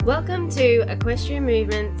Welcome to Equestrian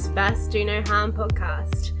Movement's First Do No Harm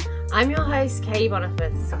podcast. I'm your host, Katie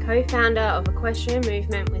Boniface, co-founder of Equestrian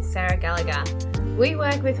Movement with Sarah Gallagher. We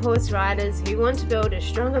work with horse riders who want to build a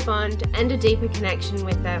stronger bond and a deeper connection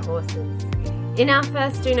with their horses. In our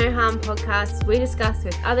First Do No Harm podcast, we discuss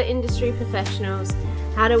with other industry professionals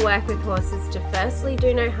how to work with horses to firstly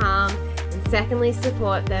do no harm and secondly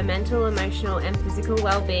support their mental, emotional and physical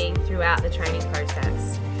well-being throughout the training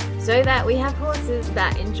process, so that we have horses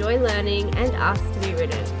that enjoy learning and us to be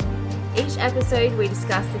ridden. Each episode we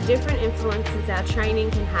discuss the different influences our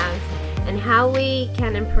training can have and how we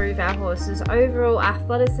can improve our horses' overall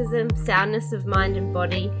athleticism, soundness of mind and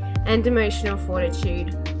body, and emotional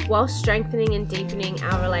fortitude, while strengthening and deepening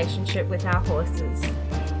our relationship with our horses.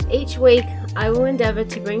 Each week, I will endeavour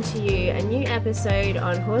to bring to you a new episode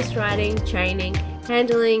on horse riding, training,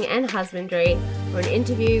 handling and husbandry, or an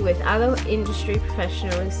interview with other industry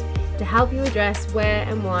professionals to help you address where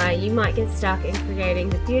and why you might get stuck in creating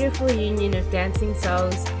the beautiful union of dancing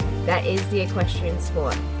souls that is the equestrian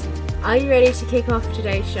sport. Are you ready to kick off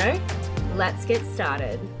today's show? Let's get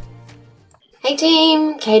started. Hey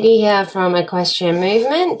team, Katie here from Equestrian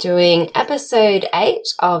Movement doing episode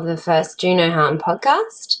 8 of the First Do No Harm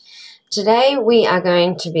podcast. Today we are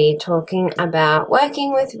going to be talking about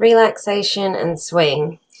working with relaxation and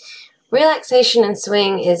swing. Relaxation and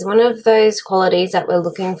swing is one of those qualities that we're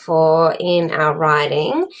looking for in our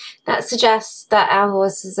riding that suggests that our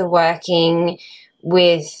horses are working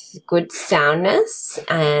with good soundness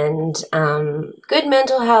and good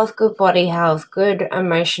mental health, good body health, good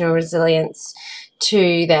emotional resilience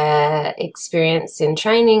to their experience in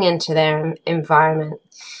training and to their environment.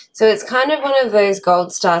 So it's kind of one of those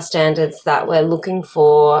gold star standards that we're looking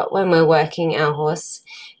for when we're working our horse,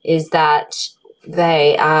 is that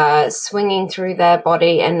they are swinging through their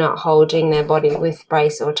body and not holding their body with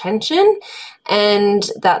brace or tension, and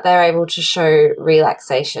that they're able to show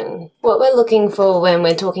relaxation. What we're looking for when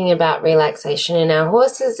we're talking about relaxation in our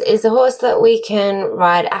horses is a horse that we can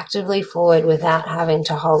ride actively forward without having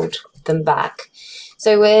to hold them back.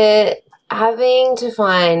 So we're having to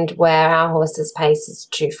find where our horse's pace is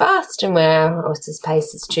too fast and where our horse's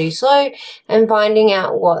pace is too slow, and finding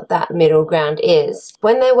out what that middle ground is.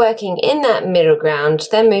 When they're working in that middle ground,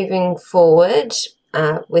 they're moving forward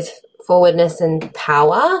with forwardness and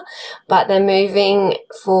power, but they're moving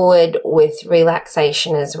forward with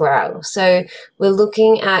relaxation as well. So we're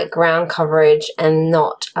looking at ground coverage and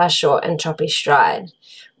not a short and choppy stride.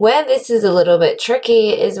 Where this is a little bit tricky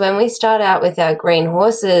is when we start out with our green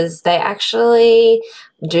horses, they actually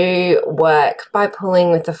do work by pulling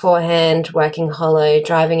with the forehand, working hollow,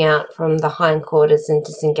 driving out from the hindquarters and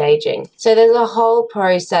disengaging. So there's a whole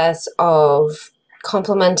process of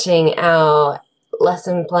complementing our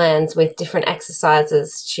lesson plans with different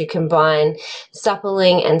exercises to combine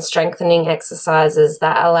suppling and strengthening exercises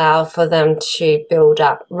that allow for them to build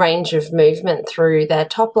up range of movement through their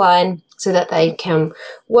top line, so that they can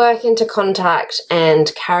work into contact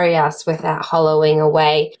and carry us without hollowing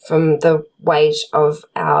away from the weight of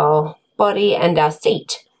our body and our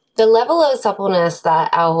seat. The level of suppleness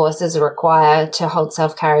that our horses require to hold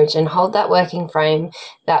self-carriage and hold that working frame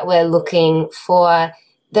that we're looking for,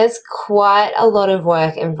 there's quite a lot of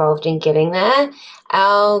work involved in getting there.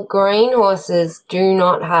 Our green horses do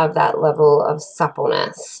not have that level of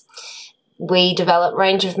suppleness. We develop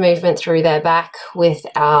range of movement through their back with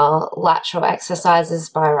our lateral exercises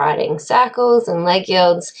by riding circles and leg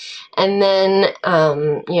yields, and then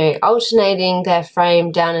alternating their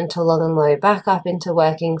frame down into long and low, back up into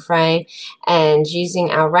working frame, and using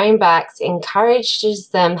our rein backs encourages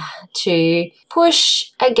them to push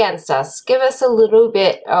against us, give us a little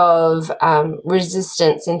bit of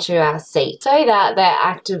resistance into our seat, so that they're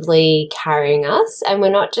actively carrying us and we're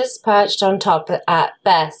not just perched on top at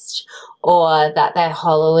best, or that they're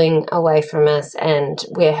hollowing away from us and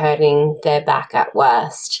we're hurting their back at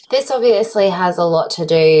worst. This obviously has a lot to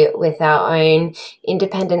do with our own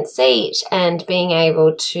independent seat and being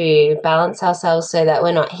able to balance ourselves so that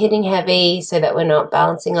we're not hitting heavy, so that we're not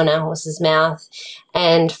balancing on our horse's mouth,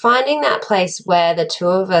 and finding that place where the two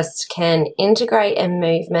of us can integrate in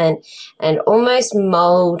movement and almost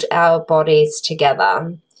mold our bodies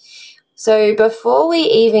together. So before we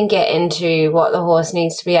even get into what the horse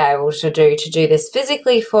needs to be able to do this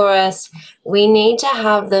physically for us, we need to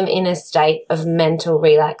have them in a state of mental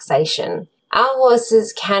relaxation. Our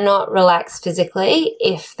horses cannot relax physically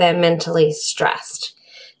if they're mentally stressed.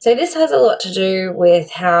 So this has a lot to do with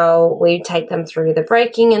how we take them through the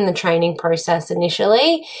breaking and the training process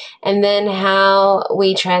initially, and then how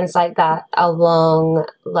we translate that along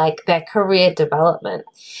like their career development.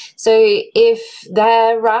 So if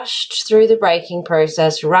they're rushed through the breaking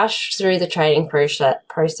process, rushed through the training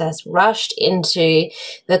process, rushed into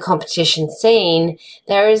the competition scene,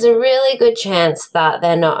 there is a really good chance that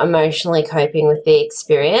they're not emotionally coping with the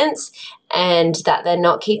experience, and that they're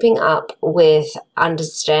not keeping up with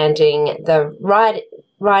understanding the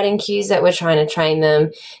writing cues that we're trying to train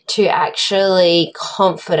them to actually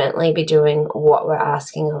confidently be doing what we're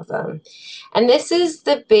asking of them. And this is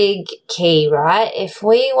the big key, right? If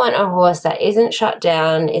we want a horse that isn't shut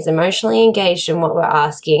down, is emotionally engaged in what we're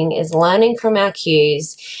asking, is learning from our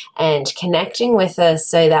cues and connecting with us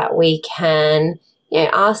so that we can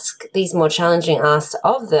ask these more challenging asks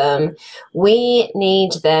of them, we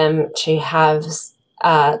need them to have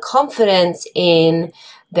confidence in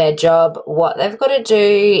their job, what they've got to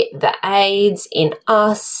do, the aids, in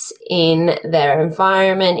us, in their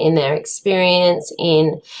environment, in their experience,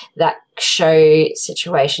 in that show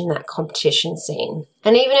situation, that competition scene.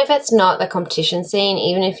 And even if it's not the competition scene,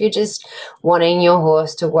 even if you're just wanting your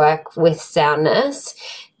horse to work with soundness,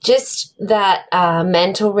 just that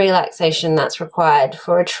mental relaxation that's required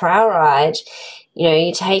for a trail ride.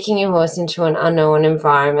 You're taking your horse into an unknown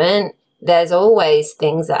environment. There's always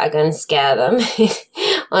things that are going to scare them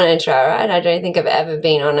on a trail ride. I don't think I've ever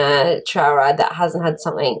been on a trail ride that hasn't had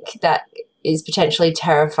something that is potentially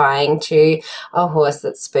terrifying to a horse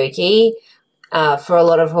that's spooky. For a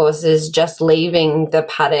lot of horses, just leaving the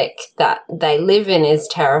paddock that they live in is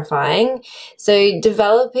terrifying. So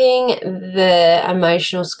developing the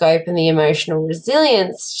emotional scope and the emotional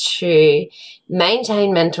resilience to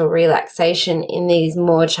maintain mental relaxation in these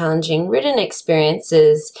more challenging ridden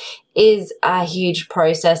experiences is a huge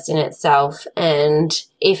process in itself. And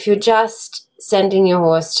if you're just sending your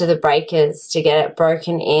horse to the breakers to get it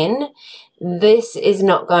broken in, this is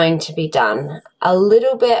not going to be done. A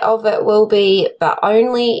little bit of it will be, but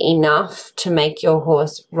only enough to make your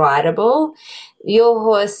horse rideable. Your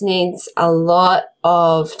horse needs a lot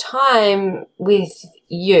of time with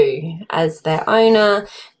you as their owner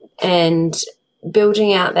and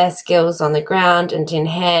building out their skills on the ground and in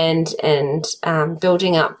hand, and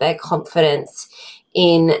building up their confidence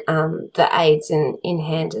in the aids in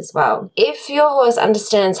hand as well. If your horse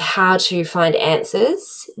understands how to find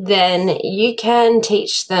answers, then you can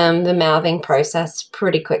teach them the mouthing process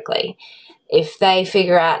pretty quickly. If they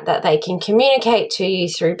figure out that they can communicate to you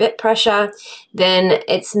through bit pressure, then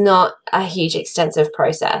it's not a huge extensive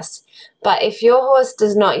process. But if your horse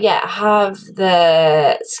does not yet have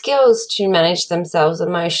the skills to manage themselves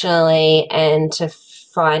emotionally and to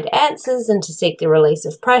find answers and to seek the release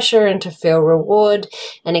of pressure and to feel reward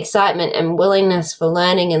and excitement and willingness for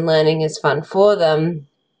learning, and learning is fun for them,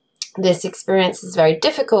 this experience is very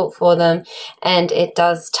difficult for them, and it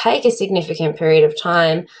does take a significant period of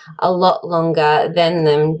time, a lot longer than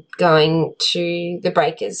them going to the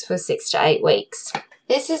breakers for 6 to 8 weeks.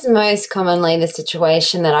 This is most commonly the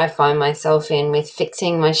situation that I find myself in with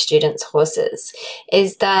fixing my students' horses,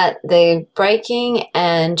 is that the breaking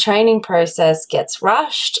and training process gets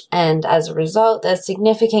rushed, and as a result, there's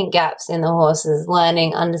significant gaps in the horse's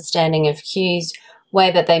learning, understanding of cues, way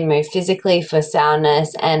that they move physically for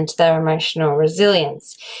soundness, and their emotional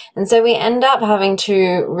resilience. And so we end up having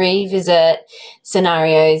to revisit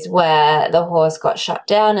scenarios where the horse got shut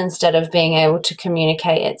down instead of being able to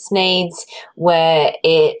communicate its needs, where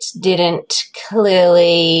it didn't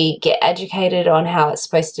clearly get educated on how it's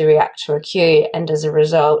supposed to react to a cue, and as a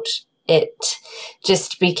result, it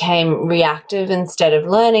just became reactive instead of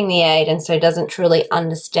learning the aid, and so doesn't truly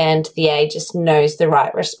understand the aid, just knows the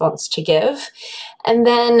right response to give. And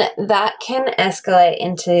then that can escalate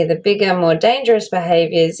into the bigger, more dangerous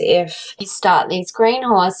behaviors if you start these green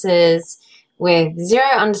horses with zero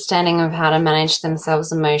understanding of how to manage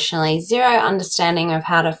themselves emotionally, zero understanding of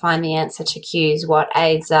how to find the answer to cues, what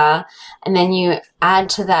aids are, and then you add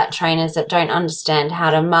to that trainers that don't understand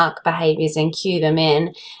how to mark behaviors and cue them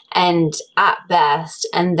in, and at best,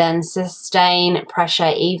 and then sustain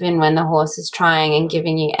pressure even when the horse is trying and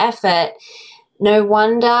giving you effort. No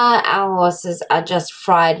wonder our horses are just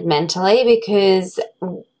fried mentally, because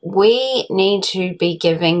we need to be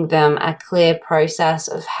giving them a clear process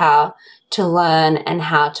of how to learn and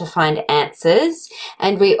how to find answers.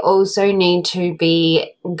 And we also need to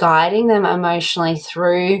be guiding them emotionally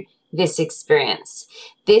through this experience.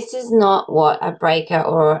 This is not what a breaker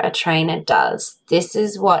or a trainer does. This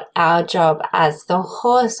is what our job as the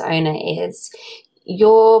horse owner is.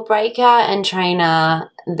 Your breaker and trainer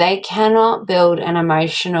they cannot build an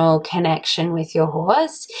emotional connection with your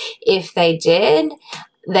horse. If they did,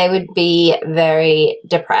 they would be very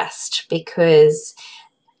depressed because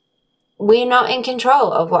we're not in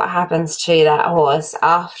control of what happens to that horse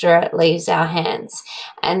after it leaves our hands.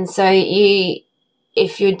 And so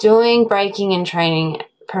if you're doing breaking and training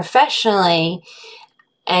professionally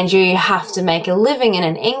and you have to make a living and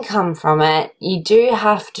an income from it, you do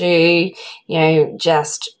have to,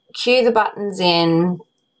 just cue the buttons in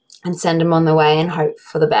and send them on the way and hope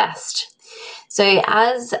for the best. So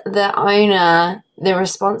as the owner, the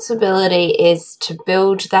responsibility is to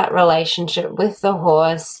build that relationship with the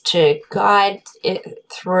horse, to guide it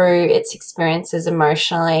through its experiences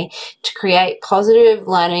emotionally, to create positive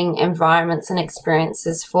learning environments and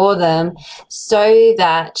experiences for them so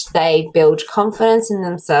that they build confidence in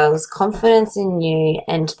themselves, confidence in you,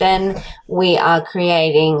 and then we are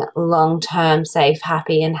creating long-term, safe,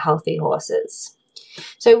 happy, and healthy horses.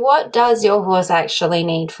 So what does your horse actually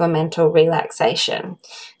need for mental relaxation?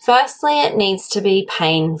 Firstly, it needs to be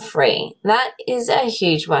pain-free. That is a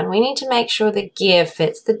huge one. We need to make sure the gear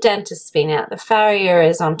fits, the dentist's been out, the farrier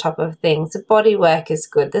is on top of things, the bodywork is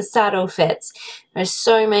good, the saddle fits. There's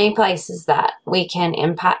so many places that we can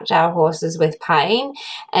impact our horses with pain,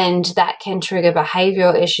 and that can trigger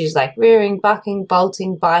behavioral issues like rearing, bucking,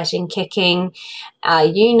 bolting, biting, kicking,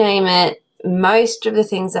 you name it. Most of the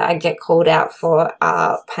things that I get called out for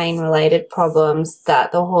are pain-related problems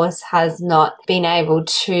that the horse has not been able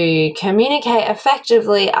to communicate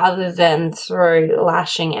effectively other than through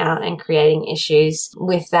lashing out and creating issues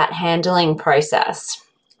with that handling process.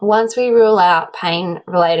 Once we rule out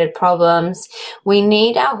pain-related problems, we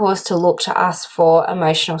need our horse to look to us for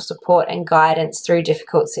emotional support and guidance through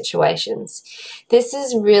difficult situations. This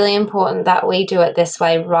is really important that we do it this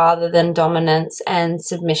way rather than dominance and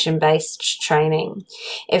submission-based training.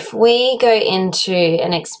 If we go into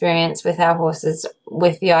an experience with our horses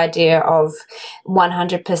with the idea of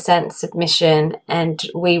 100% submission and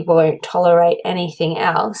we won't tolerate anything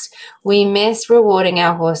else, we miss rewarding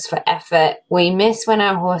our horse for effort. We miss when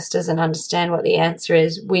our horse doesn't understand what the answer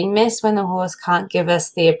is. We miss when the horse can't give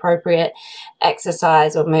us the appropriate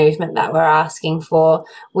exercise or movement that we're asking for.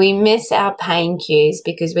 We miss our pain cues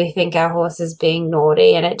because we think our horse is being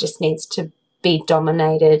naughty and it just needs to be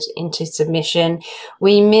dominated into submission.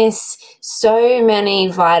 We miss so many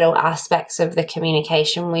vital aspects of the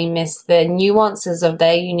communication. We miss the nuances of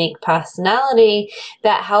their unique personality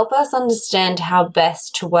that help us understand how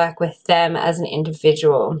best to work with them as an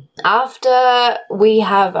individual. After we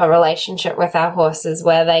have a relationship with our horses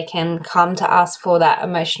where they can come to us for that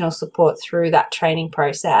emotional support through that training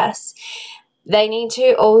process, they need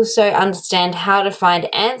to also understand how to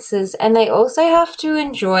find answers, and they also have to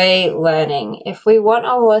enjoy learning. If we want a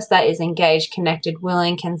horse that is engaged, connected,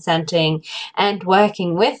 willing, consenting, and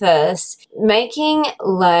working with us, making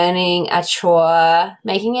learning a chore,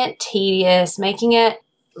 making it tedious, making it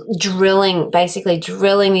basically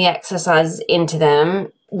drilling the exercises into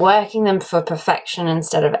them, working them for perfection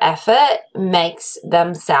instead of effort, makes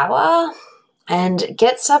them sour and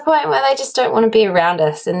gets to a point where they just don't want to be around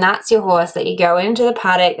us. And that's your horse that you go into the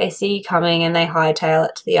paddock, they see you coming and they hightail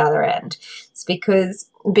it to the other end. It's because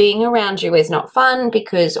being around you is not fun,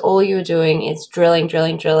 because all you're doing is drilling,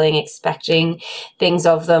 expecting things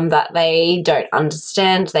of them that they don't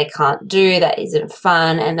understand, they can't do, that isn't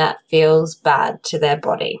fun, and that feels bad to their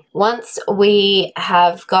body. Once we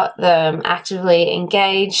have got them actively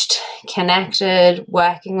engaged, connected,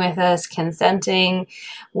 working with us, consenting,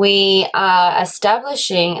 we are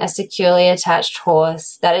establishing a securely attached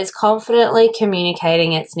horse that is confidently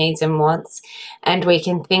communicating its needs and wants, and we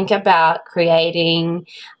can think about creating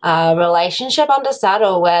a relationship under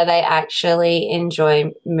saddle where they actually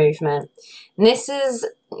enjoy movement. And this is,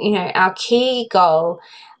 our key goal.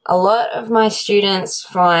 A lot of my students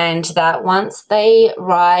find that once they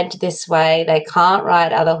ride this way, they can't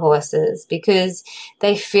ride other horses because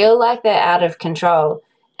they feel like they're out of control.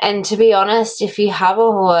 And to be honest, if you have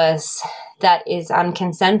a horse that is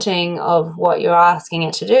unconsenting of what you're asking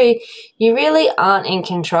it to do, you really aren't in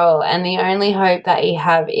control. And the only hope that you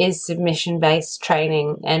have is submission-based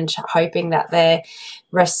training and hoping that they're,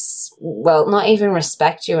 not even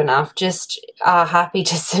respect you enough, just are happy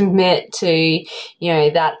to submit to,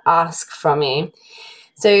 that ask from you.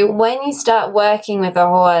 So when you start working with a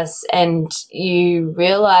horse and you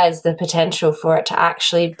realize the potential for it to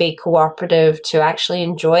actually be cooperative, to actually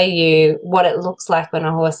enjoy you, what it looks like when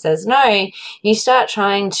a horse says no, you start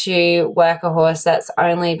trying to work a horse that's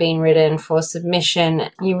only been ridden for submission.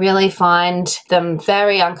 You really find them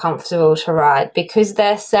very uncomfortable to ride because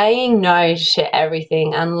they're saying no to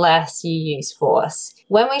everything unless you use force.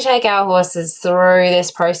 When we take our horses through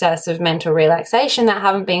this process of mental relaxation that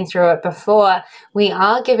haven't been through it before, we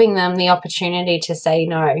are giving them the opportunity to say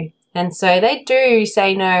no. And so they do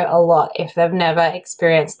say no a lot if they've never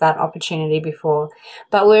experienced that opportunity before.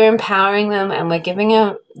 But we're empowering them and we're giving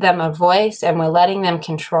them a voice and we're letting them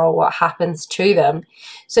control what happens to them,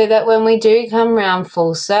 so that when we do come around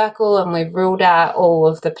full circle and we've ruled out all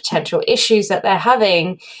of the potential issues that they're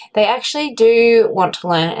having, they actually do want to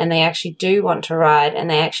learn and they actually do want to ride and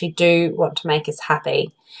they actually do want to make us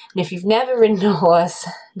happy. And if you've never ridden a horse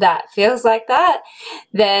that feels like that,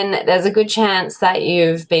 then there's a good chance that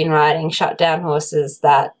you've been riding shut down horses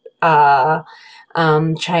that are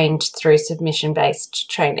trained through submission-based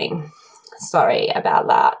training. Sorry about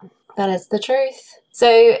that. That is the truth.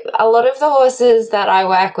 So a lot of the horses that I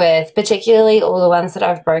work with, particularly all the ones that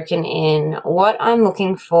I've broken in, what I'm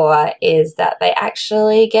looking for is that they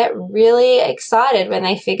actually get really excited when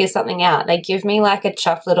they figure something out. They give me like a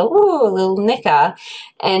chuffed little nicker,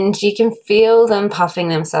 and you can feel them puffing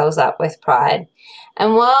themselves up with pride.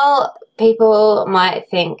 And while people might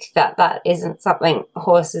think that that isn't something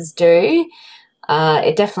horses do,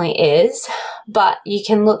 it definitely is, but you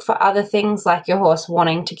can look for other things like your horse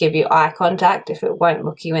wanting to give you eye contact. If it won't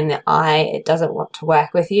look you in the eye, it doesn't want to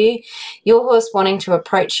work with you. Your horse wanting to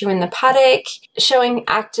approach you in the paddock, showing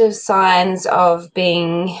active signs of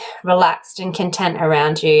being relaxed and content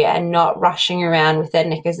around you and not rushing around with their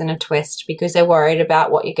knickers in a twist because they're worried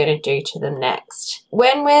about what you're going to do to them next.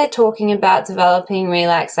 When we're talking about developing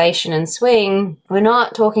relaxation and swing, we're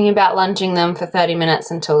not talking about lunging them for 30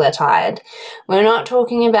 minutes until they're tired. We're not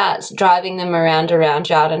talking about driving them around a round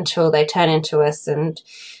yard until they turn into us and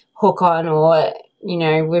hook on, or,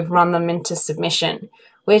 we've run them into submission.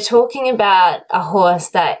 We're talking about a horse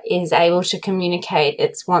that is able to communicate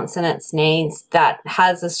its wants and its needs, that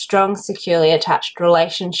has a strong, securely attached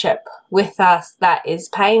relationship with us, that is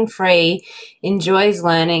pain-free, enjoys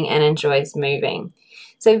learning and enjoys moving.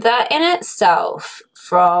 So that in itself,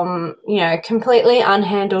 from, completely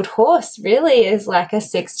unhandled horse, really is like a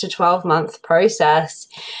 6 to 12 month process.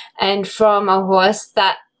 And from a horse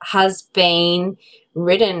that has been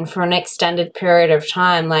ridden for an extended period of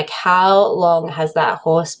time, like how long has that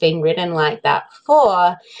horse been ridden like that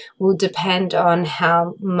for, will depend on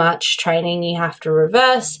how much training you have to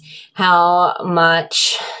reverse, how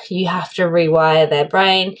much you have to rewire their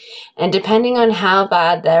brain, and depending on how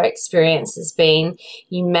bad their experience has been,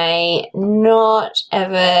 you may not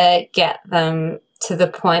ever get them to the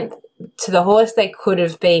point, to the horse they could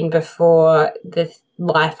have been before the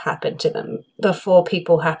life happened to them, before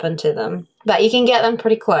people happened to them. But you can get them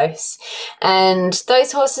pretty close. And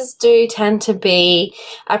those horses do tend to be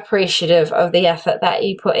appreciative of the effort that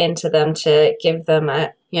you put into them to give them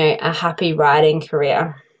a happy riding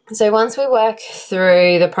career. So once we work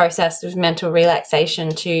through the process of mental relaxation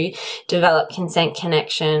to develop consent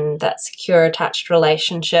connection, that secure attached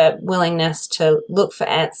relationship, willingness to look for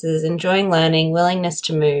answers, enjoying learning, willingness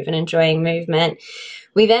to move and enjoying movement,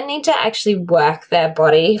 we then need to actually work their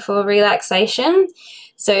body for relaxation.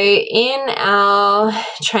 So in our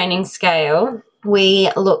training scale,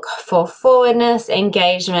 we look for forwardness,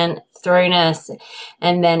 engagement, throughness,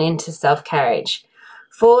 and then into self-carriage.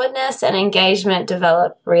 Forwardness and engagement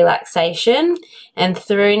develop relaxation, and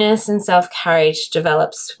throughness and self-carriage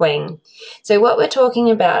develop swing. So what we're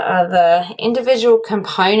talking about are the individual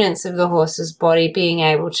components of the horse's body being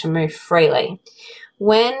able to move freely.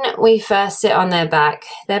 When we first sit on their back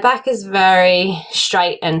is very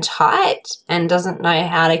straight and tight and doesn't know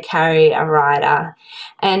how to carry a rider.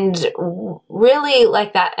 And really,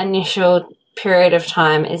 like, that initial period of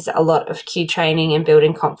time is a lot of cue training and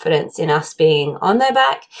building confidence in us being on their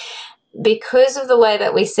back. Because of the way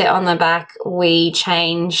that we sit on the back, we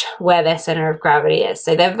change where their center of gravity is.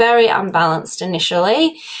 So they're very unbalanced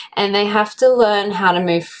initially, and they have to learn how to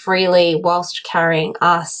move freely whilst carrying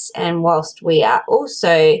us and whilst we are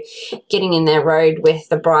also getting in their road with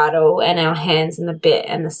the bridle and our hands and the bit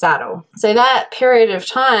and the saddle. So that period of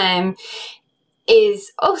time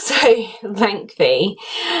is also lengthy.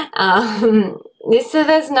 So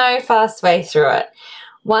there's no fast way through it.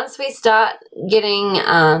 Once we start getting,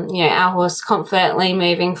 our horse confidently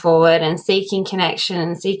moving forward and seeking connection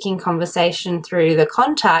and seeking conversation through the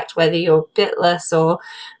contact, whether you're bitless or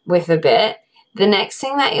with a bit, The next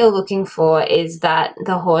thing that you're looking for is that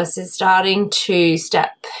the horse is starting to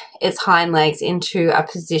step its hind legs into a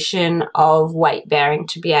position of weight bearing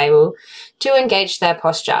to be able to engage their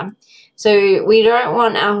posture. So we don't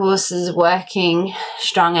want our horses working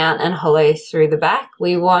strung out and hollow through the back.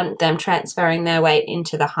 We want them transferring their weight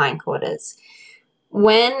into the hindquarters.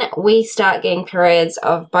 When we start getting periods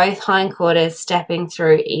of both hindquarters stepping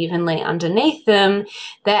through evenly underneath them,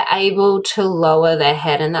 they're able to lower their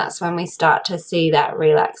head, and that's when we start to see that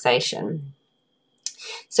relaxation.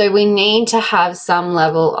 So we need to have some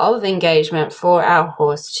level of engagement for our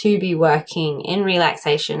horse to be working in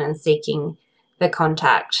relaxation and seeking the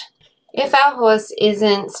contact. If our horse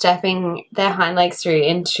isn't stepping their hind legs through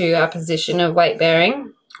into a position of weight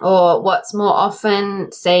bearing, or what's more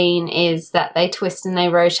often seen is that they twist and they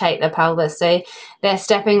rotate the pelvis. So they're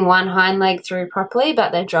stepping one hind leg through properly,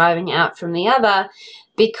 but they're driving out from the other.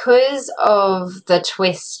 Because of the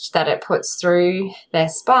twist that it puts through their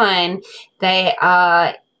spine, they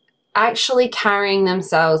are actually carrying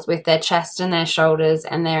themselves with their chest and their shoulders,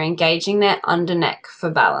 and they're engaging their underneck for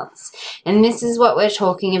balance. And this is what we're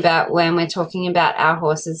talking about when we're talking about our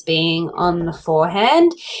horses being on the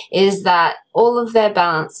forehand, is that all of their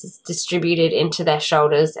balance is distributed into their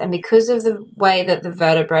shoulders, and because of the way that the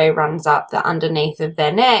vertebrae runs up the underneath of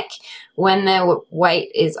their neck, when their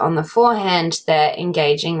weight is on the forehand, they're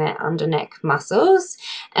engaging their underneck muscles.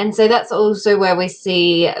 And so that's also where we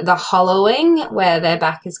see the hollowing, where their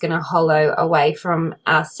back is going to hollow away from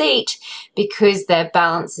our seat because their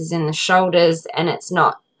balance is in the shoulders and it's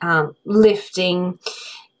not lifting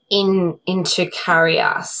in to carry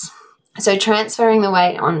us. So transferring the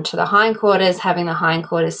weight onto the hindquarters, having the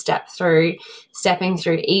hindquarters stepping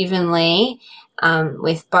through evenly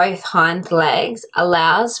with both hind legs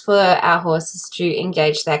allows for our horses to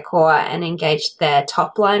engage their core and engage their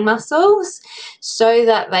top line muscles so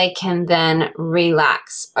that they can then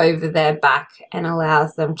relax over their back and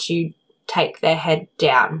allows them to take their head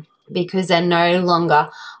down. Because they're no longer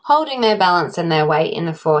holding their balance and their weight in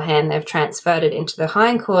the forehand, they've transferred it into the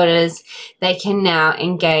hindquarters. They can now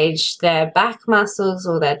engage their back muscles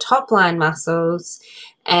or their top line muscles,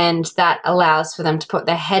 and that allows for them to put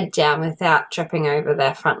their head down without tripping over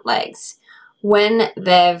their front legs. When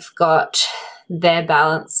they've got their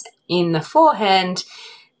balance in the forehand,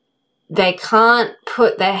 they can't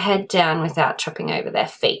put their head down without tripping over their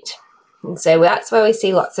feet. And so that's where we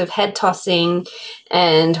see lots of head tossing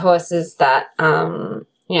and horses that,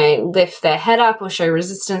 lift their head up or show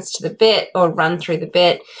resistance to the bit or run through the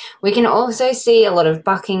bit. We can also see a lot of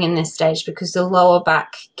bucking in this stage because the lower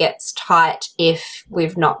back gets tight if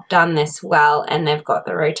we've not done this well and they've got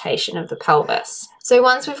the rotation of the pelvis. So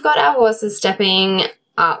once we've got our horses stepping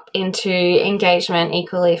up into engagement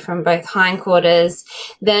equally from both hindquarters,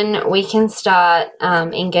 then we can start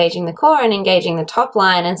engaging the core and engaging the top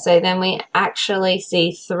line, and so then we actually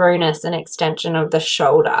see throughness and extension of the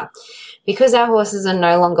shoulder. Because our horses are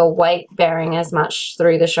no longer weight bearing as much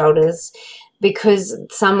through the shoulders, because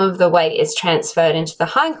some of the weight is transferred into the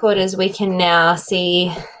hindquarters, we can now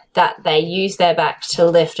see that they use their back to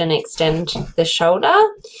lift and extend the shoulder.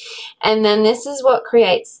 And then this is what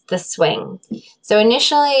creates the swing. So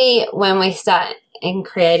initially, when we start in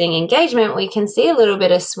creating engagement, we can see a little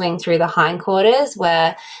bit of swing through the hindquarters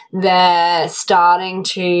where they're starting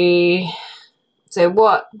to... So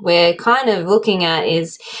what we're kind of looking at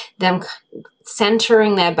is them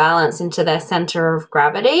centering their balance into their center of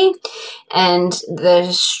gravity, and the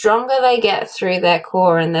stronger they get through their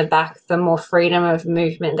core and their back, the more freedom of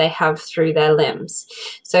movement they have through their limbs.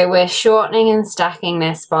 So we're shortening and stacking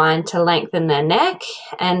their spine to lengthen their neck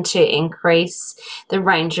and to increase the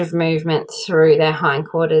range of movement through their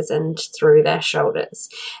hindquarters and through their shoulders.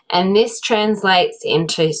 And this translates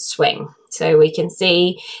into swing. So we can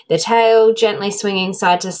see the tail gently swinging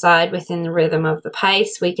side to side within the rhythm of the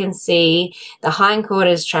pace. We can see the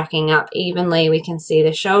hindquarters tracking up evenly. We can see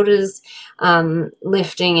the shoulders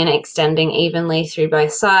lifting and extending evenly through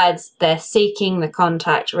both sides. They're seeking the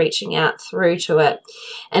contact, reaching out through to it.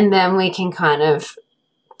 And then we can kind of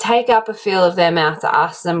take up a feel of their mouth to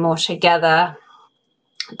ask them more together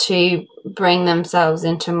to bring themselves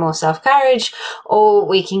into more self-carriage, or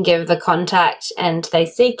we can give the contact and they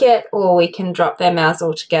seek it, or we can drop their mouths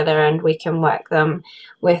altogether and we can work them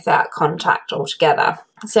without contact altogether.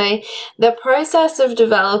 So the process of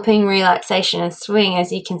developing relaxation and swing,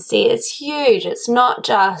 as you can see, is huge. It's not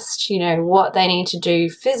just, what they need to do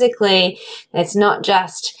physically. It's not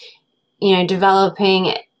just,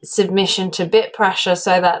 developing submission to bit pressure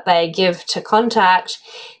so that they give to contact.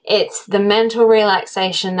 It's the mental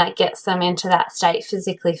relaxation that gets them into that state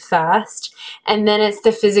physically first, and then it's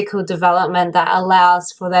the physical development that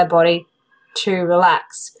allows for their body to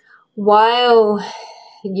relax. While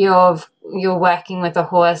you're working with a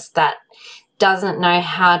horse that doesn't know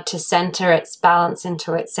how to center its balance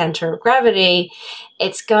into its center of gravity,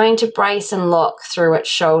 it's going to brace and lock through its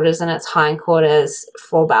shoulders and its hindquarters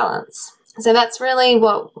for balance. So that's really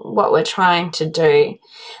what we're trying to do.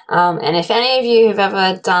 And if any of you have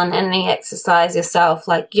ever done any exercise yourself,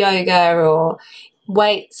 like yoga or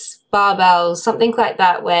weights, barbells, something like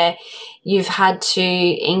that, where you've had to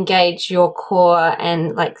engage your core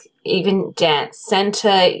and like even dance,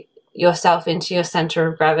 center yourself into your center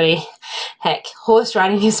of gravity. Heck, horse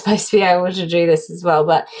riding is supposed to be able to do this as well,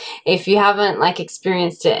 but if you haven't like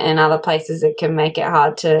experienced it in other places, it can make it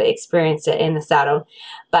hard to experience it in the saddle.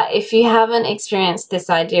 But if you haven't experienced this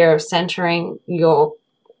idea of centering your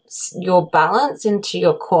balance into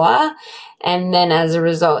your core, and then as a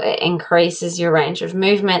result it increases your range of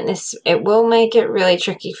movement, it will make it really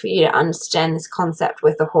tricky for you to understand this concept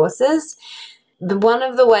with the horses. One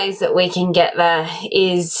of the ways that we can get there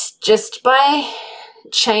is just by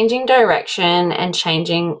changing direction and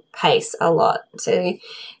changing pace a lot. So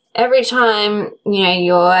every time,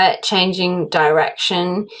 you're changing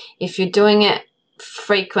direction, if you're doing it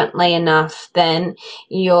frequently enough, then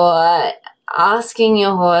you're asking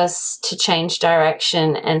your horse to change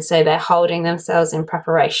direction, and so they're holding themselves in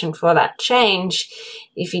preparation for that change.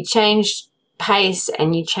 If you change pace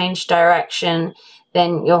and you change direction,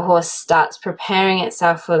 then your horse starts preparing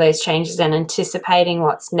itself for those changes and anticipating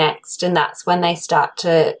what's next, and that's when they start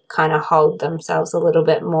to kind of hold themselves a little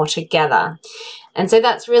bit more together. And so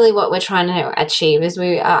that's really what we're trying to achieve, is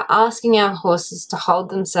we are asking our horses to hold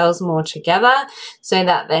themselves more together so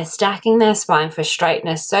that they're stacking their spine for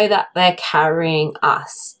straightness, so that they're carrying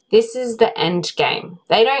us. This is the end game.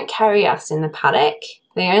 They don't carry us in the paddock.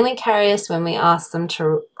 They only carry us when we ask them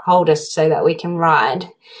to hold us so that we can ride.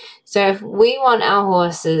 So if we want our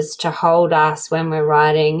horses to hold us when we're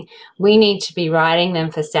riding, we need to be riding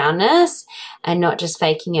them for soundness and not just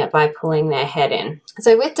faking it by pulling their head in.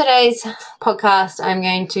 So with today's podcast, I'm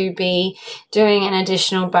going to be doing an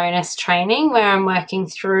additional bonus training where I'm working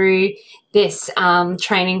through this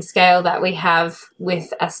training scale that we have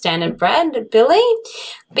with a standard bred, Billy,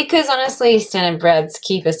 because honestly, standard breds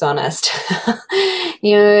keep us honest.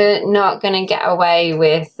 You're not going to get away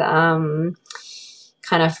with kind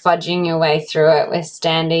of fudging your way through it with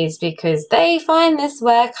standees, because they find this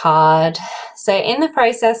work hard. So in the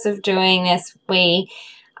process of doing this, we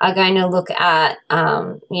are going to look at,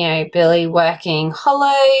 Billy working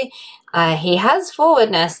hollow. He has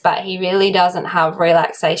forwardness, but he really doesn't have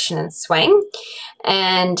relaxation and swing,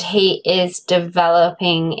 and he is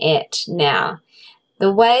developing it now.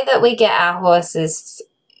 The way that we get our horses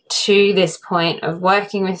to this point of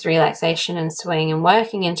working with relaxation and swing and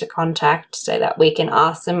working into contact so that we can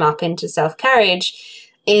ask them up into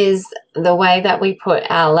self-carriage is the way that we put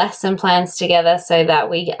our lesson plans together, so that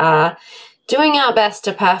we are doing our best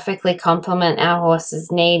to perfectly complement our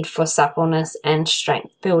horse's need for suppleness and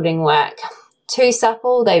strength building work. Too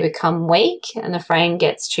supple, they become weak and the frame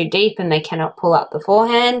gets too deep and they cannot pull up the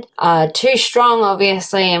forehand. Too strong,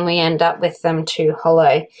 obviously, and we end up with them too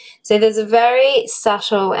hollow. So there's a very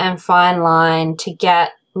subtle and fine line to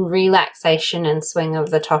get relaxation and swing of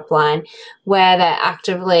the top line, where they're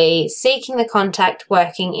actively seeking the contact,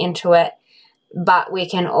 working into it, but we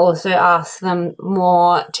can also ask them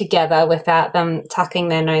more together without them tucking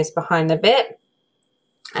their nose behind the bit.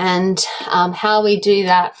 And how we do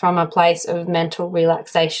that from a place of mental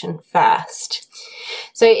relaxation first.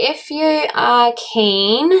 So if you are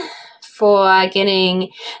keen for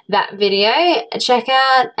getting that video, check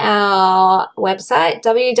out our website,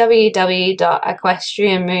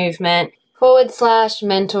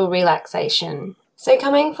 www.equestrianmovement.com/mental relaxation. So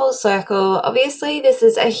coming full circle, obviously this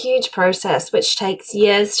is a huge process which takes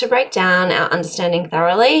years to break down our understanding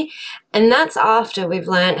thoroughly, and that's after we've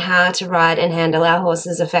learned how to ride and handle our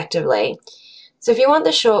horses effectively. So if you want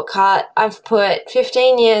the shortcut, I've put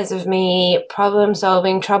 15 years of me problem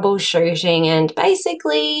solving, troubleshooting, and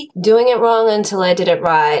basically doing it wrong until I did it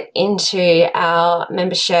right into our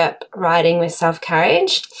membership Riding with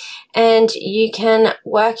Self-Carriage, and you can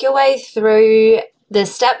work your way through the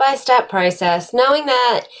step-by-step process, knowing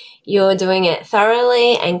that you're doing it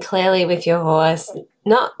thoroughly and clearly with your horse,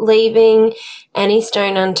 not leaving any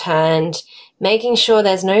stone unturned, making sure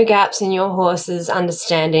there's no gaps in your horse's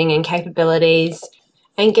understanding and capabilities,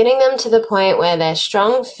 and getting them to the point where they're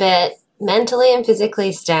strong, fit, mentally and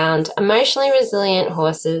physically sound, emotionally resilient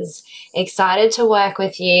horses, excited to work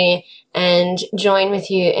with you and join with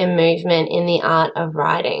you in movement in the art of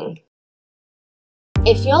riding.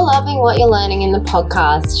 If you're loving what you're learning in the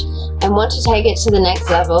podcast and want to take it to the next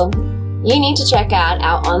level, you need to check out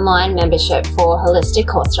our online membership for holistic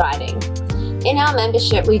horse riding. In our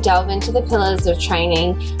membership, we delve into the pillars of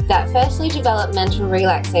training that firstly develop mental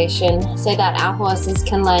relaxation so that our horses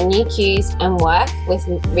can learn new cues and work with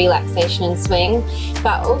relaxation and swing,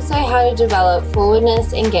 but also how to develop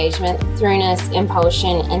forwardness, engagement, throughness,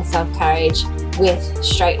 impulsion, and self-carriage with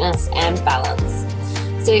straightness and balance.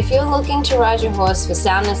 So if you're looking to ride your horse for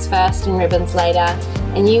soundness first and ribbons later,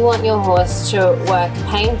 and you want your horse to work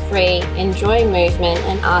pain-free, enjoy movement,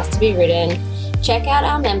 and ask to be ridden, check out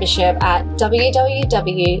our membership at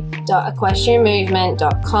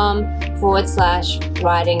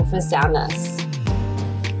www.equestrianmovement.com/riding for soundness.